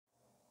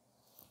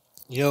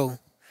Yo,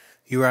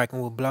 you rocking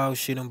with blog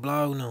shit and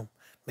blog them.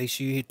 Make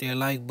sure you hit that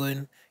like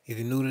button. If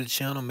you're new to the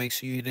channel, make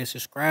sure you hit that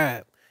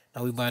subscribe.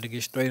 Now we about to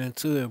get straight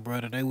into it, bro.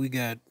 Today we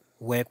got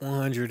Wack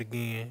 100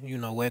 again. You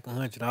know, Wack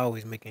 100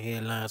 always making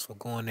headlines for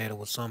going at it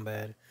with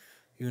somebody.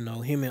 You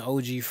know, him and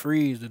OG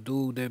Freeze, the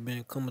dude that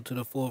been coming to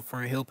the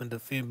forefront helping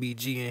defend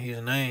BG in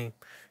his name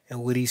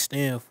and what he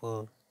stand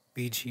for.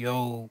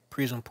 BGO,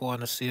 prison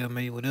partner,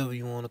 cellmate, whatever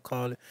you want to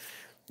call it.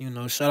 You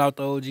know, shout out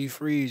to OG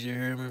Freeze, you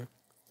hear me?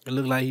 It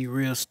look like he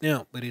real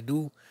stamp, but it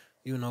do,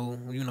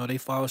 they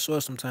fall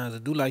short sometimes.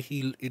 It do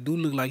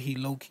look like he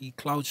low key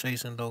clout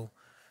chasing though.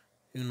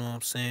 You know what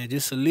I'm saying?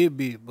 Just a little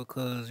bit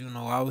because,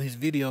 all his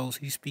videos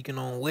he's speaking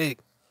on Wack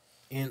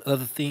and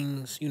other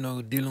things,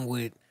 dealing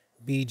with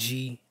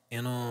BG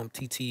and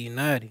TT and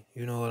Natty.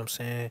 You know what I'm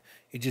saying?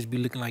 It just be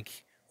looking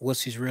like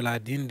what's his real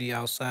identity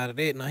outside of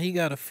that. Now he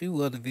got a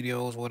few other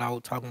videos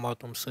without talking about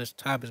them such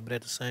topics, but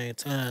at the same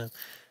time,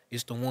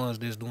 it's the ones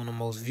that's doing the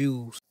most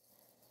views.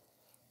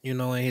 In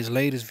his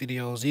latest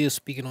videos, he is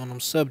speaking on them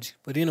subjects.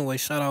 But anyway,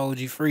 shout out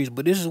OG Freeze.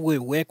 But this is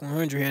what Wack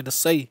 100 had to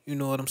say. You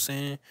know what I'm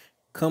saying?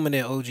 Coming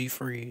at OG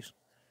Freeze.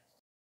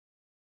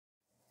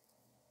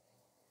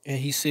 And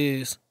he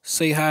says,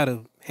 say hi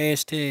to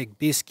hashtag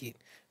Biscuit.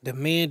 The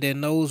man that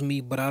knows me,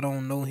 but I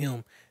don't know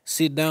him.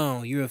 Sit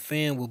down. You're a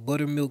fan with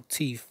buttermilk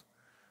teeth.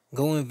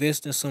 Go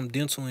invest in some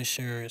dental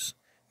insurance.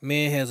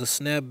 Man has a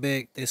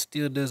snapback that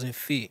still doesn't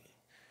fit.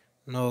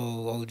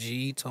 No,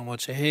 OG, talking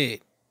about your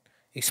head.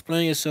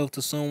 Explain yourself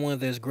to someone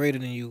that's greater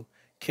than you.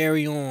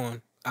 Carry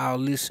on. I'll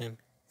listen.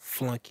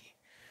 Flunky.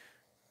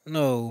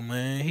 No,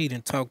 man. He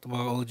done talked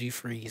about OG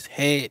Freeze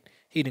head.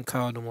 He done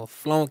called him a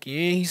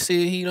flunky. And he said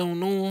he don't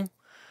know him.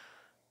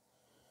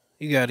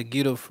 You gotta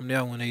get up from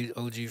that one,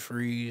 OG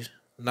Freeze.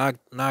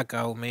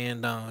 Knockout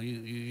man down.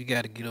 You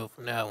gotta get up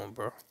from that one,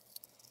 bro.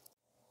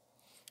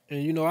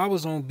 And I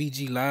was on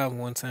BG Live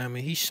one time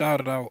and he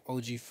shouted out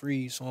OG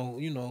Freeze.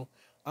 So,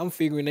 I'm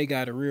figuring they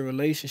got a real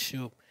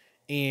relationship.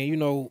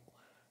 And,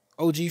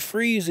 OG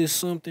Freeze is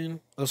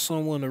something or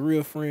someone a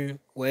real friend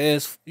will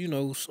ask,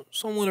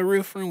 someone a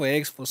real friend will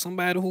ask for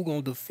somebody who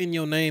gonna defend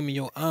your name and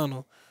your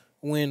honor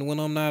when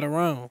I'm not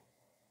around.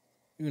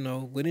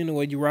 But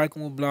anyway, you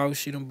rocking with blog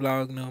shit and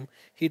blogging them.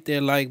 Hit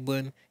that like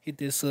button, hit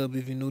that sub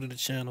if you're new to the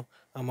channel.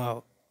 I'm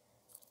out.